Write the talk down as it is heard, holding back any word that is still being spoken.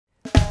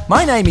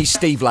My name is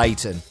Steve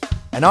Layton,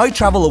 and I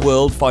travel the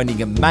world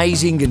finding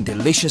amazing and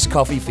delicious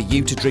coffee for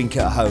you to drink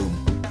at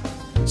home.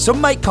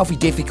 Some make coffee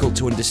difficult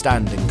to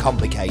understand and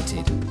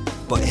complicated,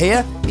 but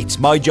here it's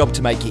my job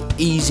to make it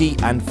easy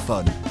and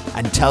fun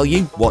and tell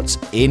you what's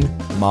in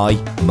my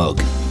mug.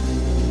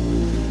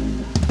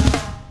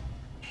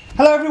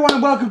 Hello everyone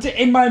and welcome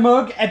to In My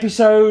Mug,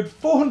 episode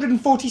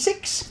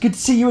 446. Good to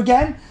see you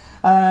again.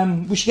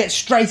 We should get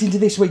straight into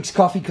this week's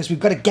coffee because we've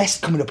got a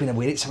guest coming up in a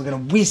minute, so we're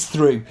going to whiz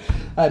through.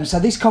 So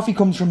this coffee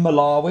comes from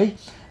Malawi.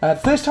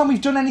 First time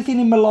we've done anything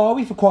in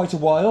Malawi for quite a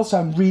while, so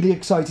I'm really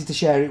excited to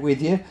share it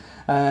with you.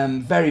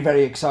 Very,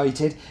 very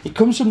excited. It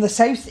comes from the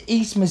South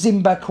East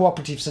Mazimba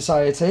Cooperative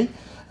Society,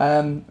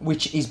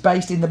 which is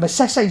based in the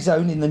Masese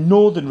zone in the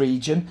northern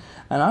region.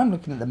 And I'm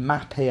looking at the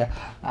map here.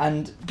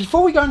 And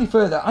before we go any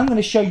further, I'm going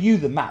to show you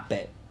the map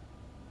bit.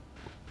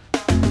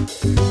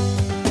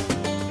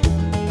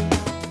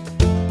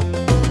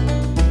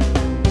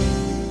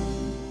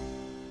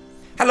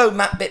 Hello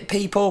map bit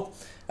people.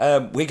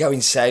 We're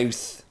going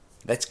south.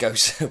 Let's go,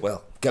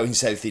 well, going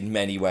south in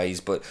many ways,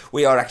 but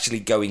we are actually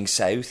going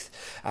south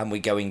and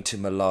we're going to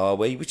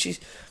Malawi, which is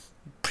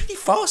pretty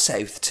far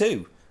south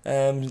too.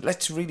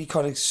 Let's really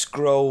kind of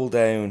scroll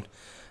down.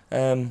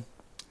 I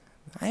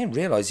didn't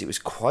realise it was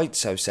quite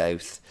so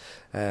south,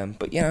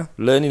 but you know,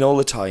 learning all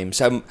the time.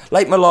 So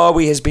Lake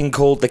Malawi has been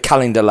called the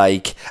Calendar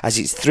Lake as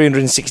it's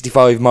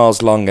 365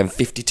 miles long and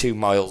 52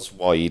 miles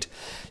wide.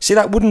 See,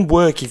 that wouldn't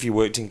work if you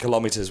worked in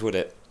kilometres, would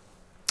it?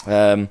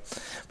 But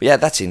yeah,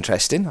 that's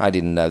interesting. I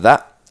didn't know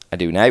that. I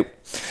do now.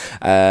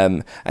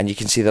 And you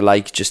can see the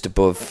lake just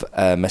above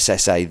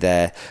Masese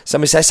there. So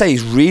Masese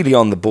is really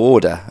on the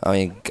border. I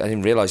mean, I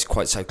didn't realise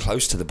quite so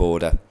close to the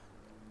border.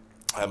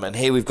 And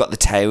here we've got the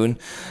town,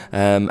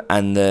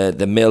 and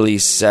the mill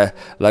is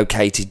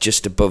located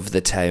just above the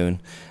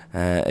town,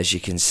 as you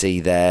can see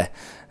there.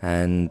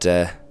 And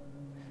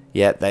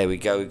yeah, there we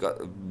go. We've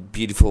got a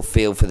beautiful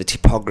feel for the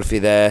topography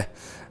there.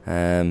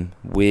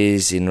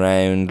 Whizzing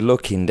round,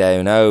 looking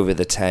down over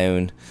the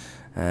town,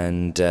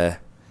 and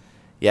yep,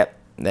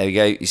 there we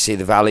go. You see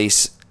the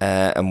valleys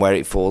and where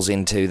it falls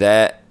into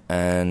there,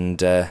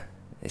 and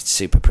it's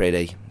super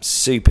pretty,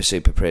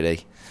 super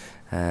pretty.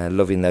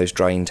 Loving those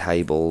drying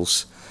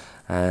tables,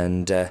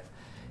 and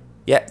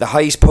yeah, the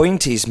highest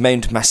point is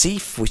Mount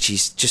Massif, which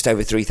is just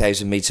over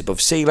 3,000 metres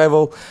above sea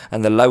level,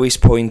 and the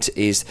lowest point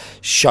is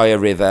Shire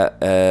River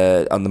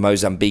on the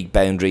Mozambique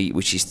boundary,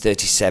 which is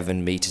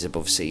 37 metres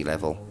above sea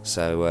level.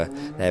 So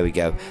there we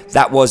go.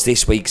 That was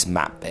this week's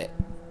map bit.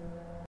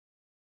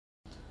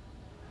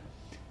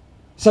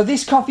 So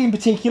this coffee in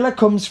particular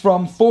comes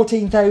from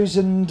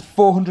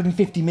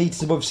 14,450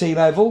 metres above sea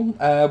level,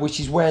 which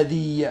is where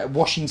the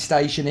washing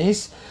station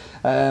is.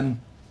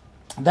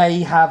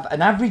 They have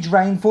an average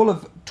rainfall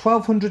of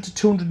 1,200 to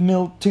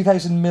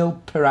 2,000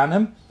 mil per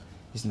annum.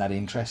 Isn't that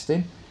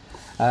interesting?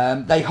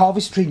 They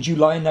harvest between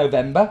July and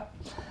November.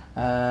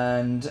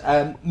 And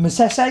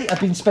Masese have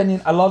been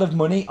spending a lot of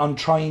money on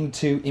trying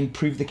to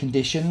improve the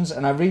conditions.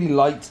 And I really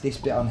liked this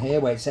bit on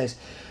here where it says,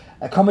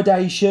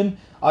 accommodation,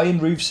 iron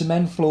roof,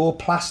 cement floor,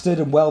 plastered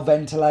and well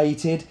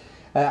ventilated.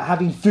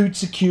 Having food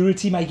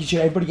security, making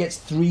sure everybody gets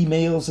 3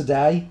 meals a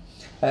day.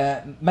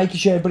 Making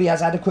sure everybody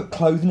has adequate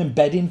clothing and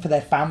bedding for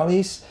their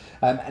families,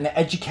 and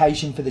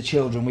education for the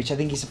children, which I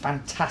think is a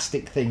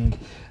fantastic thing.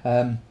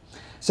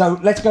 So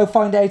let's go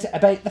find out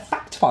about the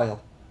fact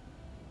file.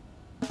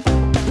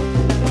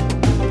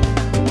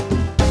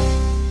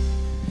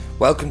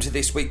 Welcome to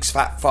this week's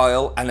fact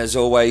file, and as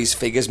always,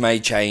 figures may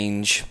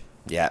change.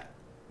 Yeah,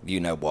 you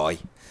know why.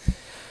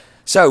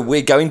 So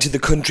we're going to the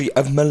country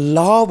of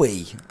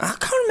Malawi. I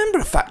can't remember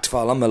a fact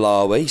file on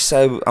Malawi,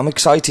 so I'm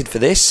excited for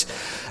this.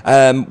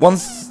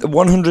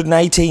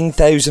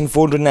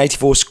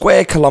 118,484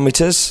 square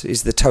kilometres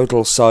is the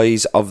total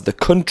size of the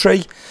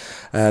country.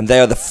 They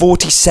are the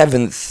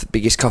 47th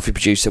biggest coffee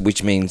producer,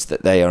 which means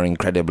that they are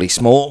incredibly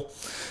small.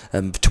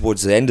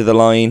 Towards the end of the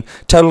line,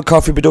 total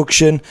coffee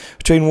production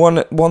between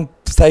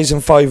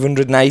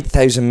 1,500 and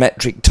 8,000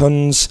 metric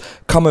tonnes.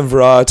 Common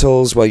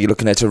varietals, well, you're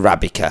looking at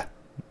Arabica,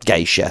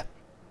 Geisha,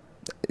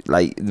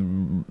 like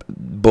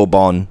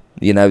Bourbon.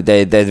 You know,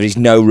 there is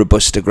no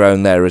Robusta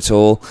grown there at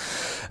all.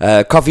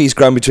 Coffee is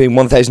grown between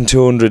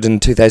 1,200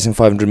 and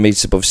 2,500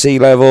 metres above sea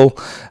level.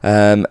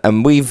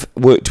 And we've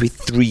worked with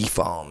 3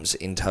 farms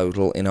in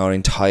total in our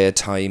entire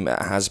time.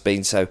 It has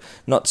been, so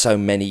not so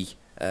many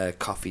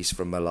coffees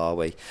from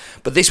Malawi.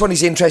 But this one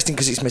is interesting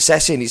because it's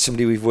Masese and it's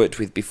somebody we've worked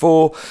with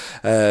before.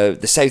 The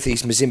South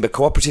East Mazimba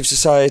Cooperative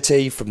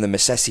Society from the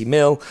Masese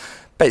Mill.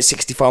 About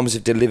 60 farmers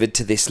have delivered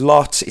to this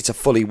lot. It's a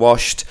fully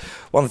washed,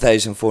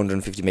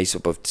 1,450 metres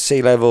above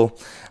sea level.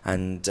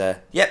 And,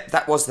 yep,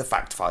 that was the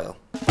fact file.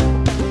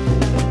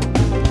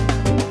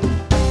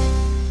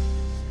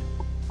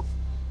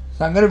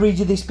 So I'm going to read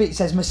you this bit. It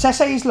says,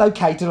 Masese is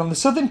located on the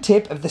southern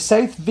tip of the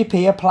South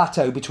Vipia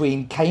Plateau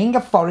between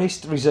Kainga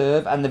Forest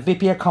Reserve and the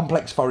Vipia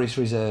Complex Forest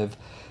Reserve.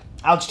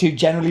 Altitude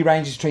generally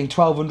ranges between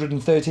 1,200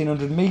 and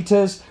 1,300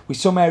 metres, with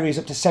some areas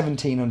up to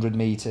 1,700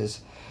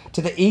 metres.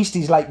 To the east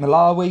is Lake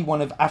Malawi,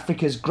 one of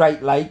Africa's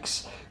Great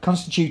Lakes,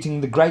 constituting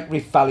the Great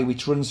Rift Valley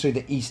which runs through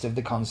the east of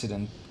the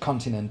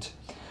continent.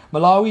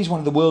 Malawi is one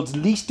of the world's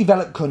least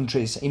developed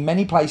countries. In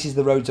many places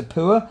the roads are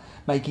poor,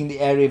 making the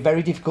area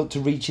very difficult to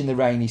reach in the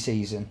rainy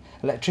season.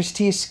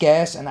 Electricity is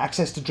scarce and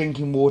access to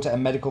drinking water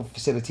and medical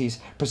facilities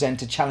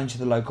present a challenge to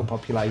the local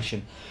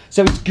population.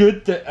 So it's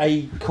good that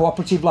a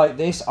cooperative like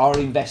this are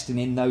investing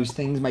in those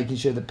things, making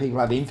sure that people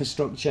have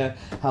infrastructure,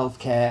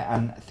 healthcare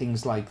and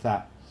things like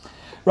that.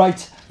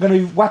 Right, I'm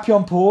going to whap you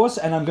on pause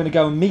and I'm going to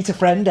go and meet a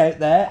friend out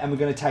there and we're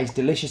going to taste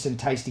delicious and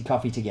tasty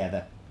coffee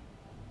together.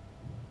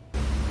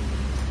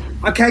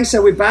 Okay,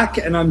 so we're back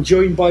and I'm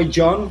joined by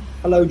John.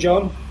 Hello,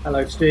 John.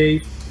 Hello,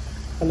 Steve.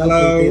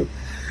 Hello.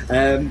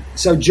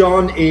 So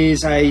John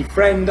is a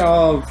friend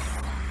of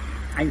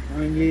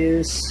 8-9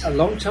 years. A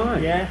long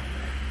time. Yeah.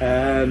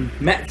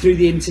 Met through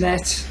the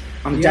internet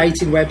on a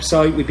dating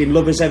website. We've been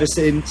lovers ever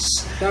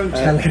since. Don't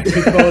tell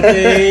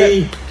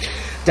everybody.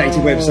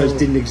 Dating websites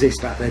didn't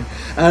exist back then.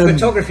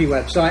 Photography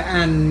website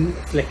and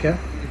Flickr.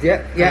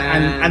 Yeah,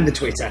 and the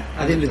Twitter.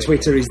 I think the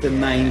Twitter is the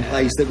main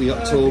place that we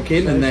got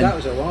talking. So and then that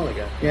was a while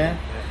ago. Yeah.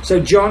 So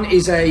John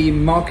is a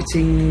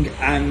marketing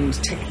and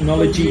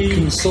technology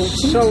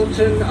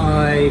consultant.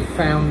 I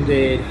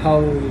founded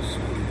Hull's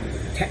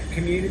tech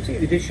community,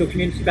 the digital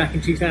community, back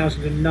in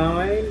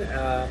 2009,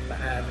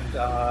 and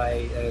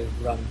I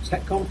run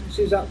tech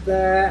conferences up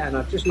there, and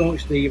I've just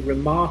launched the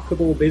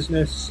Remarkable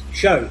Business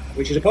Show,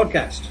 which is a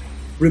podcast.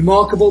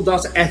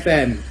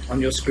 Remarkable.fm on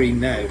your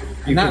screen now.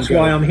 And that's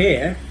why I'm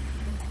here,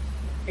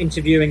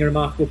 interviewing a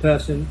remarkable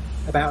person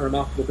about a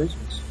remarkable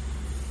business.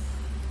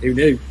 Who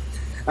knew?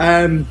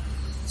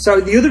 So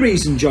the other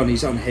reason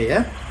Johnny's on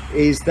here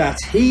is that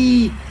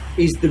he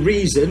is the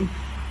reason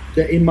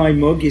that In My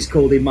Mug is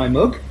called In My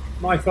Mug.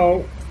 My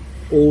fault.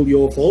 All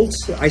your fault.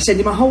 I sent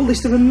him a whole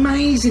list of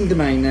amazing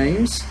domain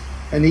names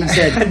and he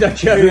said, and I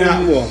chose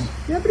that one.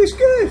 Yeah, but it's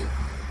good.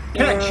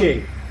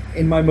 Catchy.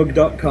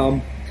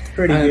 InMyMug.com.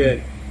 Pretty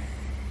good.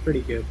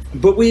 Pretty good.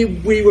 But we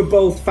were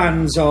both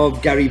fans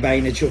of Gary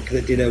Vaynerchuk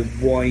that did a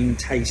wine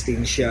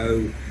tasting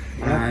show.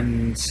 Yeah.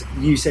 And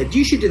you said,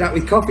 you should do that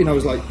with coffee. And I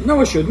was like,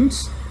 no, I shouldn't.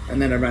 And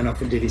then I ran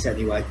off and did it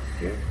anyway.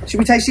 Yeah. Should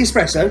we taste the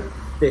espresso?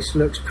 This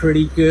looks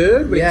pretty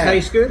good. Will it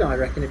taste good? I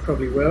reckon it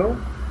probably will.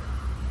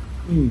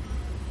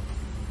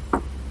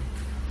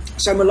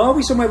 So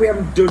Malawi, somewhere we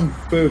haven't done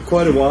for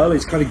quite a while.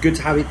 It's kind of good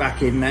to have it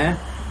back in there.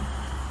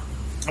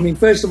 I mean,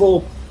 first of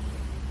all,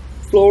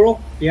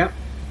 floral. Yeah.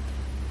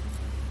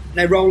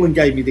 Now, Roland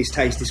gave me this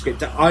taste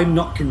descriptor. I'm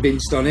not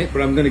convinced on it,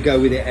 but I'm going to go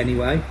with it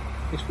anyway.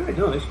 It's very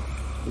nice.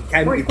 It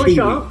came with quite kiwi.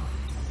 Sharp.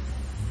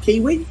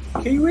 Kiwi?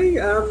 Kiwi?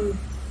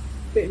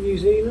 Bit of New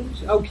Zealand.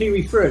 Oh,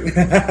 kiwi fruit.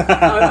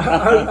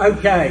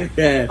 Okay.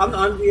 Yeah.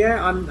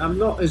 I'm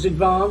not as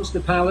advanced.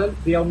 The palate,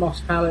 the old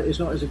moss palate, is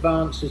not as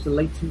advanced as the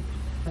latent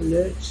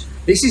palate.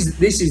 This is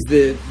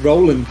the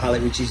Roland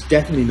palate, which is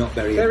definitely not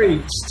very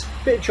advanced.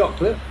 Bit of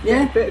chocolate.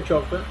 Yeah. Bit of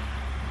chocolate.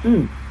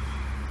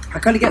 I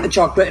kind of get the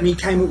chocolate, and he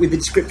came up with the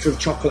descriptor of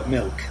chocolate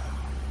milk.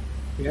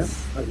 Yeah,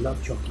 I love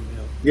chocolate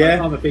milk.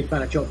 Yeah, I'm a big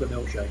fan of chocolate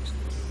milkshakes.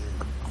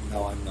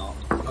 No, I'm not.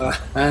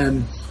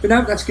 But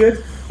no, that's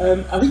good.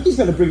 I think he's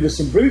going to bring us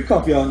some brewed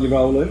coffee, aren't you,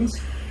 Roland?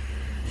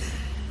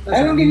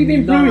 How long have you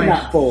been brewing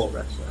that for?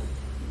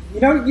 You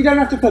know, you don't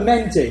have to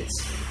ferment it.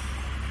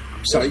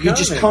 Sorry, you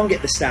just can't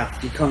get the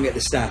staff. You can't get the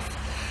staff.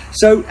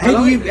 So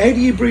how do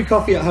you brew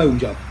coffee at home,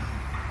 John?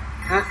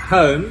 At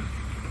home,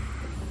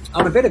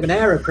 I'm a bit of an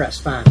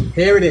AeroPress fan.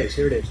 Here it is.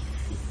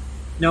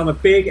 No, I'm a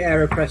big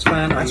AeroPress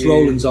fan. That's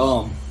Roland's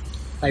arm.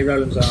 Hey,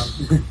 Roland's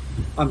arm.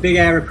 I'm a big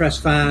AeroPress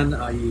fan.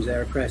 I use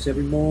AeroPress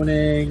every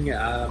morning.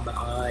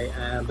 I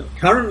am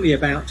currently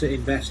about to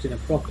invest in a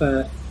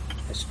proper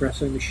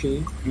espresso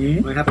machine.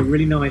 I have a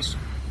really nice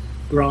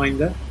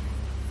grinder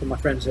from my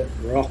friends at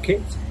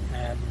Rocket,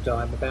 and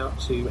I'm about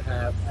to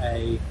have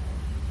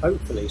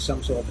hopefully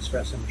some sort of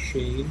espresso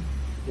machine.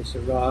 This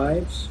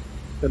arrives,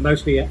 but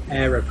mostly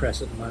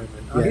AeroPress at the moment.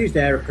 I've used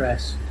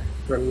AeroPress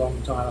for a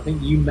long time. I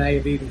think you may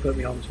have even put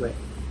me onto it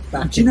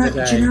back in the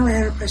day. Do you know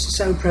AeroPress is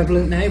so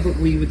prevalent now, but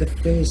we were the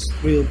first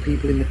real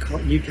people in the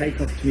UK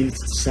coffee community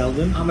to sell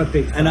them. I'm a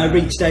big fan. And I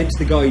reached out to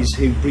the guys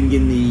who bring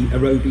in the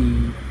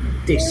Arobi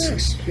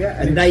discs,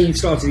 and they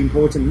started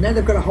importing them. Now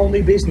they've got a whole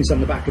new business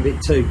on the back of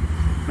it too.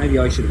 Maybe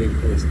I should have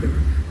imported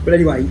them. But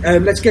anyway,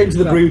 let's get into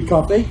the brewed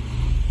coffee.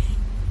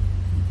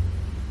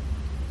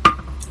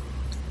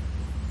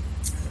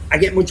 I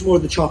get much more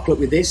of the chocolate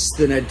with this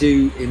than I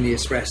do in the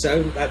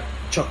espresso. That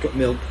chocolate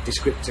milk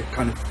descriptor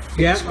kind of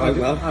fits quite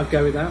well. I'll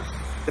go with that.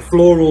 The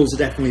florals are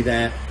definitely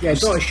there. Yeah,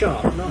 it's not as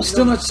sharp. I'm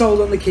still not sold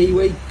on the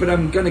kiwi, but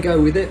I'm going to go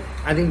with it.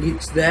 I think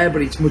it's there,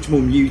 but it's much more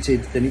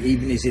muted than it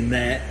even is in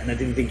there, and I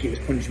didn't think it was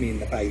punch me in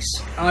the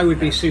face. I would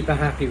be super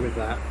happy with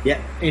that.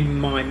 Yeah. In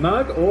my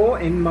mug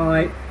or in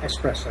my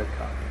espresso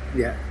cup.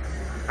 Yeah.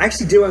 I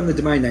actually do own the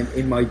domain name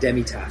In My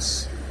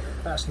Demi-Tasse.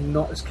 That's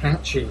not as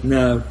catchy.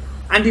 No.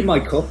 And In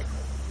My Cup.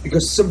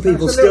 Because some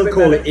people still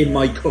call it In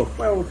My Cup.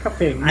 Well,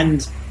 cupping.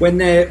 And when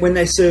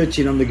they're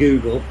searching on the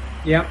Google,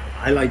 yeah,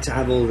 I like to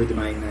have all the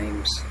domain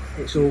names.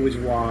 It's always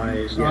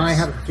wise.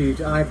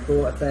 Yes. I've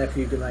bought a fair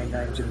few domain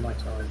names in my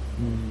time.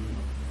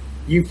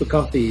 U for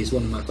Coffee is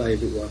one of my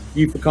favourite ones.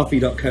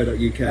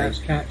 uforcoffee.co.uk. That's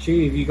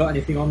catchy. Have you got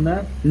anything on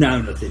there?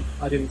 No, nothing.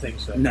 I didn't think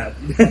so. No.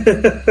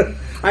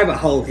 I have a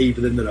whole heap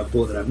of them that I've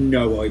bought that I have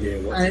no idea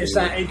what And to it's do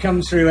that it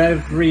comes through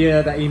every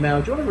year, that email.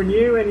 Do you want to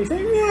renew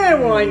anything? Yeah,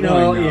 why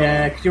not? not?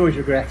 Yeah, because you always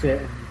regret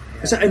it.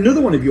 with. So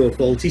another one of your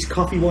faults is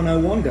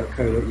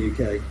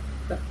coffee101.co.uk.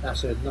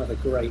 That's another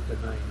great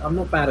domain. I'm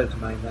not bad at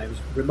domain names.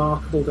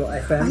 Remarkable.fm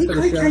I for think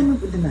the I show. came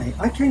up with the name.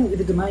 I came up with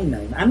the domain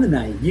name and the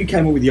name. You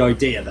came up with the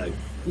idea, though.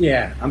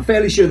 Yeah, I'm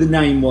fairly sure the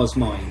name was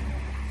mine.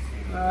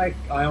 I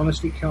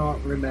honestly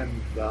can't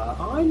remember.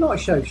 I'm not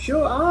so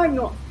sure. I'm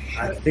not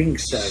I think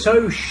so.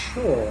 so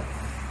sure.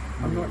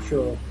 I'm not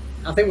sure.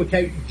 I think we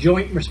take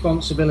joint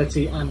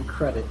responsibility and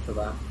credit for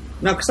that.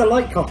 No, because I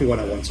like Coffee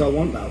 101, so I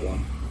want that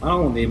one. I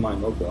don't want the In My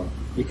Mug one.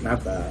 You can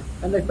have that.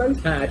 And they've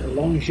both had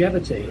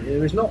longevity.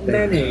 There is not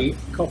many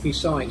coffee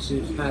sites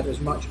who've had as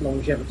much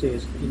longevity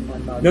as In My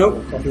Mug No,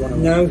 or Coffee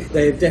 101. no,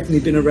 they've definitely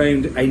been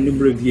around a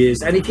number of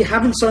years. And if you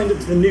haven't signed up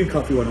to the new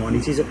Coffee 101,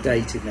 it is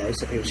updated now,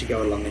 so people should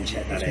go along and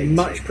check that out.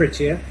 Much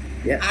prettier.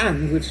 Yeah.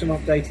 And with some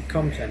updated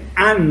content.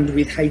 And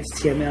with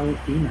HTML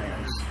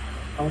emails.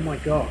 Oh my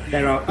god.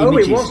 There are Oh,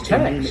 it images. was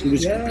text. It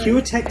was Yeah.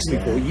 pure text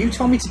before. You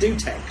told me to do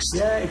text.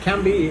 Yeah, it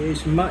can be.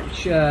 It's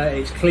much.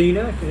 It's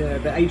cleaner.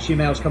 The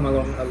HTML's come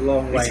along a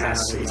long way It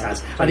has, now. it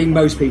has. I think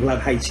most people have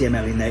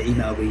HTML in their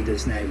email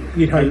readers now.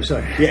 You'd hope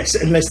so. Yes,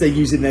 unless they're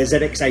using their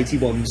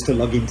ZX81s to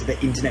log into the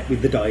internet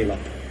with the dial-up.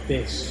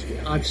 This.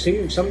 I've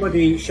seen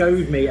somebody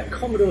showed me a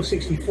Commodore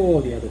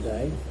 64 the other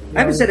day. I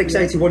have a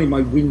ZX81 in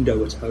my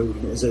window at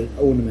home as an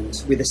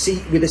ornament with a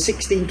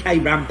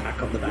 16K RAM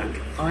pack on the back.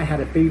 I had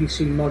a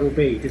BBC Model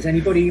B. Does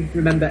anybody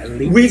remember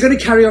Elite? We're going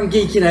to carry on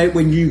geeking out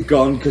when you've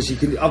gone, because you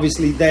can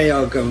obviously they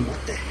are going,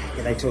 what the heck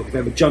are they talking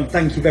about? But John,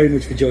 thank you very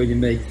much for joining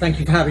me. Thank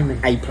you for having me.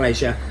 A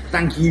pleasure.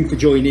 Thank you for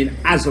joining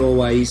as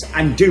always,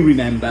 and do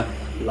remember,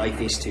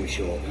 life is too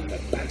short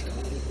for bad